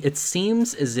explosions, and it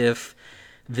seems as if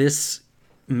this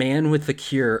man with the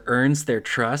cure earns their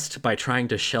trust by trying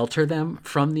to shelter them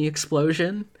from the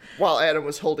explosion. While Adam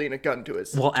was holding a gun to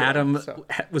his. Adam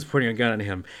was pointing a gun at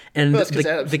him, and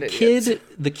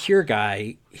the cure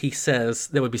guy, he says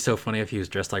that would be so funny if he was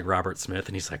dressed like Robert Smith,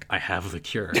 and he's like, "I have the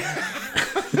cure."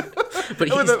 But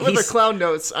with the clown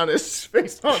notes on his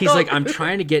face. He's like, "I'm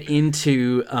trying to get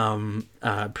into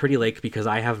Pretty Lake because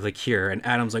I have the cure." And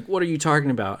Adam's like, "What are you talking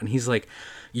about?" And he's like,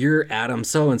 "You're Adam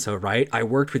so-and-so, right? I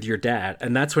worked with your dad."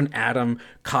 And that's when Adam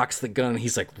cocks the gun.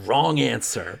 He's like, "Wrong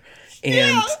answer."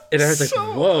 And I was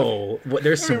like, whoa,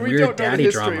 there's some weird daddy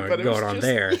drama going on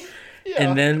there. Yeah.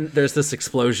 And then there's this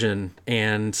explosion,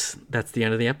 and that's the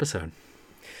end of the episode.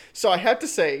 So I have to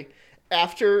say,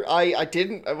 after I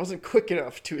wasn't quick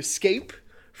enough to escape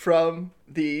from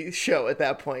the show at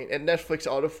that point, and Netflix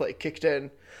autoplay kicked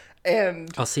in,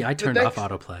 and I turned off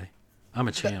autoplay. I'm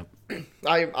a champ.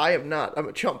 I am not. I'm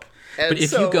a chump. And but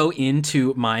if you go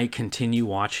into my continue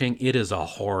watching, it is a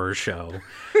horror show.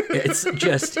 It's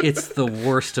the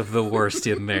worst of the worst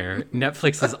in there.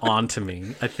 Netflix is on to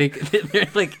me. I think they're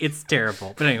like, it's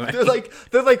terrible. But anyway.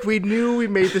 They're like, we knew we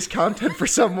made this content for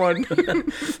someone.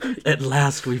 At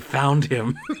last we found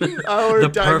him.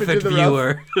 The perfect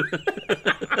viewer.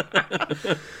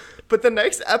 But the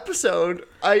next episode,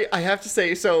 I have to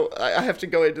say, so I have to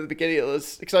go into the beginning of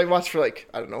this, because I watched for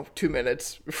 2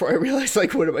 minutes before I realized,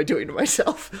 what am I doing to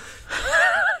myself?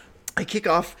 I kick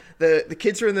off, the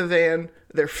kids are in the van,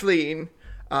 they're fleeing,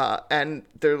 and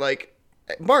they're like,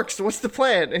 "Marks, what's the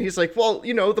plan?" And he's like, "Well,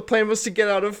 the plan was to get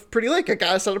out of Pretty Lake. I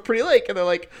got us out of Pretty Lake." And they're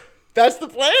like, "That's the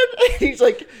plan?" And he's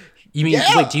like, "You mean,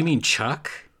 yeah. Wait, do you mean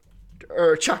Chuck?"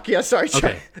 Or Chuck, yeah, sorry, Chuck.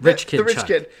 Okay, rich kid, the rich Chuck.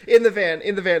 Kid in the van.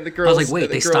 The girls. I was like, wait,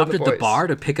 they stopped at the bar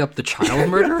to pick up the child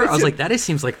murderer? I was like, that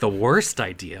seems like the worst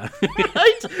idea.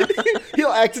 Right?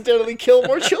 He'll accidentally kill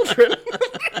more children.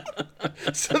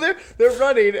 So they're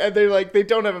running, and they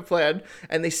don't have a plan,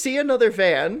 and they see another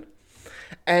van,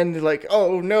 and they're like,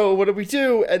 "Oh no, what do we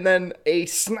do?" And then a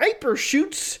sniper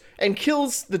shoots and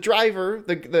kills the driver,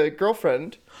 the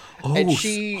girlfriend. Oh, and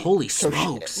holy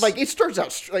smokes. It starts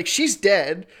out like she's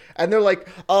dead, and they're like,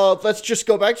 let's just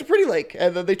go back to Pretty Lake.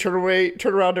 And then they turn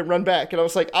around and run back. And I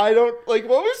was like, I don't, what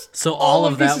was? So all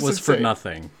of that was for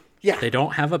nothing. Yeah. They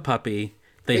don't have a puppy.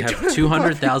 They have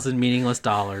 200,000 meaningless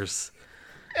dollars.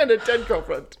 And a dead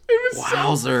girlfriend. It was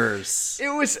wowzers. It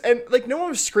was, and no one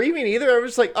was screaming either. I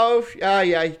was like, oh, yeah,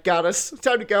 you got us.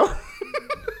 Time to go.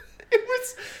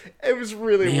 It was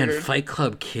really weird. Man, Fight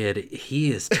Club Kid,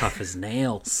 he is tough as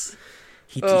nails.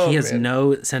 He has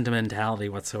no sentimentality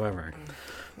whatsoever.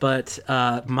 But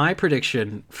my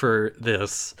prediction for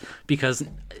this, because,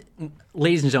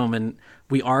 ladies and gentlemen,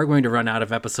 we are going to run out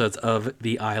of episodes of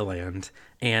The Island,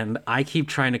 and I keep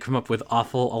trying to come up with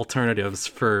awful alternatives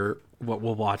for what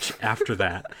we'll watch after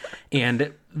that.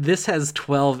 And this has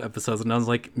 12 episodes, and I was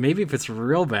like, maybe if it's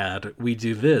real bad, we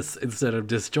do this instead of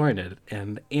Disjointed.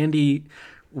 And Andy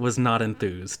was not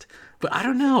enthused. But I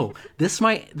don't know. This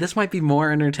might be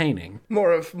more entertaining.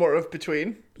 More of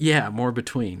Between. Yeah, more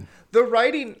Between. The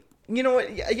writing, you know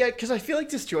what? Yeah, because I feel like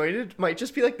Disjointed might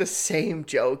just be like the same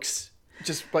jokes.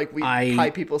 Just like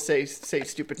high people say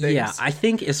stupid things. Yeah, I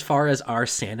think as far as our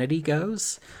sanity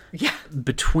goes, yeah,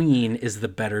 Between is the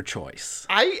better choice.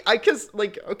 Because,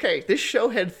 like, okay, this show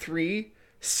had 3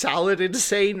 solid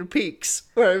insane peaks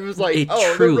where I was like,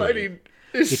 the writing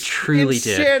is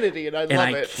insanity, and I love it.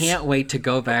 And I can't wait to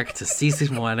go back to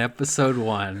season 1, episode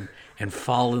 1, and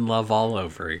fall in love all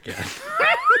over again.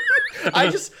 I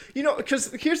just,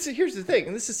 because here's the thing,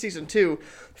 and this is season 2.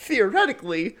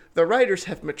 Theoretically, the writers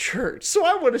have matured, so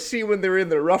I want to see when they're in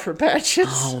their rougher patches.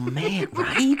 Oh man,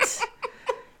 right?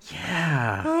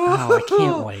 Yeah. Oh,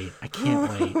 I can't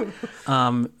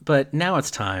wait. But now it's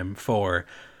time for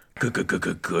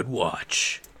good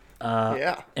watch.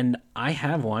 Yeah. And I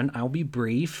have one. I'll be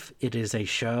brief. It is a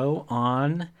show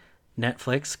on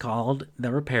Netflix called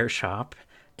The Repair Shop,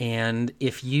 and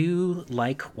if you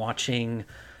like watching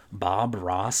Bob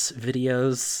Ross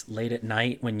videos late at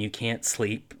night when you can't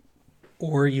sleep,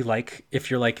 or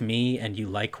if you're like me and you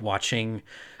like watching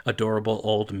adorable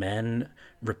old men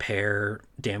repair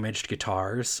damaged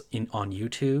guitars on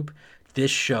YouTube,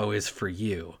 this show is for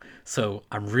you. So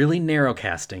I'm really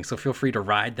narrowcasting, so feel free to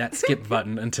ride that skip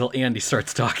button until Andy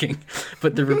starts talking.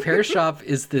 But The Repair Shop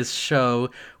is this show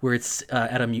where it's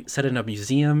set in a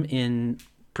museum in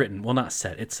Britain. Well, not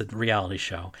set, it's a reality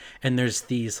show. And there's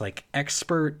these like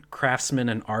expert craftsmen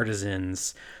and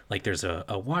artisans. Like there's a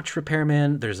watch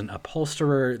repairman, there's an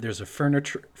upholsterer, there's a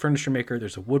furniture maker,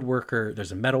 there's a woodworker,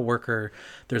 there's a metal worker,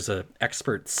 there's a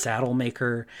expert saddle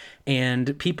maker,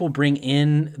 and people bring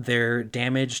in their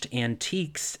damaged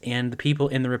antiques and the people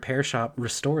in the repair shop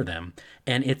restore them.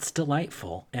 And it's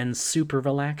delightful and super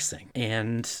relaxing.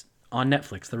 And on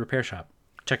Netflix, The Repair Shop.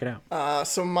 Check it out.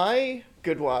 So my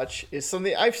good watch is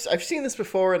something I've seen this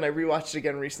before, and I rewatched it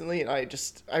again recently, and I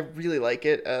really like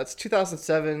it. It's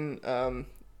 2007.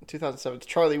 2007. It's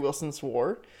Charlie Wilson's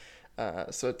War.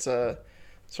 So it's a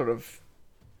sort of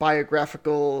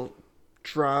biographical,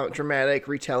 dramatic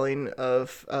retelling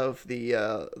of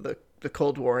the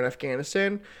Cold War in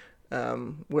Afghanistan,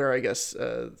 where I guess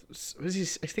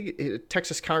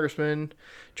Texas Congressman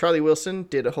Charlie Wilson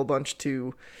did a whole bunch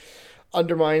to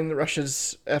undermine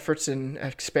Russia's efforts in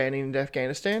expanding into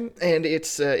Afghanistan, and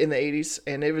it's in the 80s,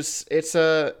 and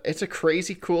it's a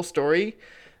crazy cool story,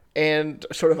 and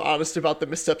sort of honest about the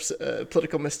missteps,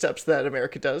 political missteps that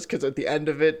America does, because at the end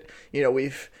of it,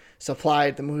 we've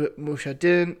supplied the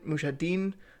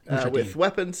Mujahideen with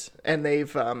weapons, and they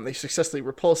successfully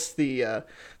repulsed the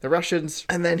Russians,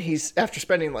 and then he's, after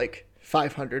spending like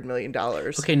 $500 million.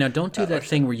 Okay, now don't do that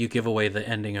thing where you give away the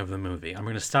ending of the movie. I'm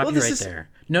going to stop you right there.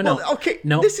 No. Okay,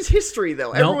 no. This is history,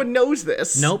 though. Nope. Everyone knows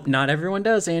this. Nope, not everyone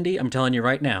does, Andy. I'm telling you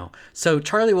right now. So,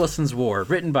 Charlie Wilson's War,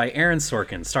 written by Aaron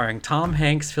Sorkin, starring Tom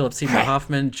Hanks, Philip Seymour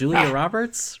Hoffman, Julia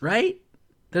Roberts, right?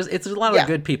 It's a lot of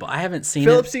good people. I haven't seen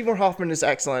Philip Seymour Hoffman is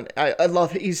excellent. I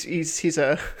love. He's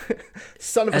a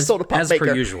son of a soda pop maker. As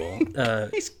per usual.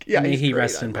 May he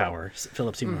rest in power,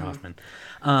 Philip Seymour Hoffman.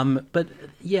 But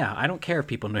yeah, I don't care if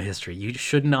people know history. You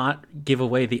should not give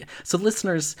away so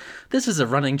listeners, this is a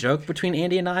running joke between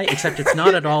Andy and I, except it's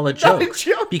not at all a joke.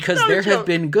 Because there have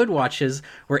been good watches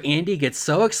where Andy gets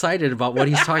so excited about what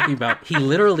he's talking about, he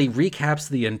literally recaps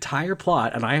the entire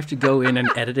plot, and I have to go in and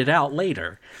edit it out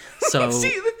later. So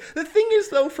see, the thing is,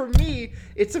 though, for me,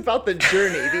 it's about the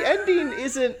journey. The ending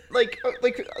isn't like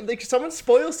someone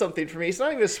spoils something for me. It's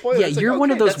not even a spoiler. Yeah, you're one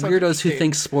of those weirdos who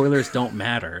thinks spoilers don't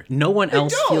matter. No one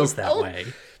else feels that way.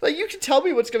 Like, you can tell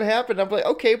me what's going to happen. I'm like,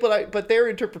 okay, but their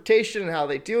interpretation and how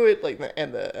they do it, like,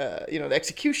 and the the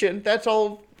execution, that's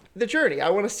all the journey. I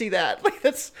want to see that. Like,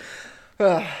 that's.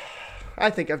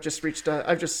 I think I've just reached.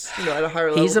 I've just at a higher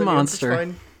level. He's a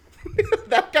monster.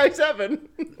 That guy's Evan.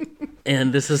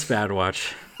 And this is Bad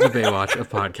Watch, the Baywatch of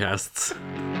podcasts.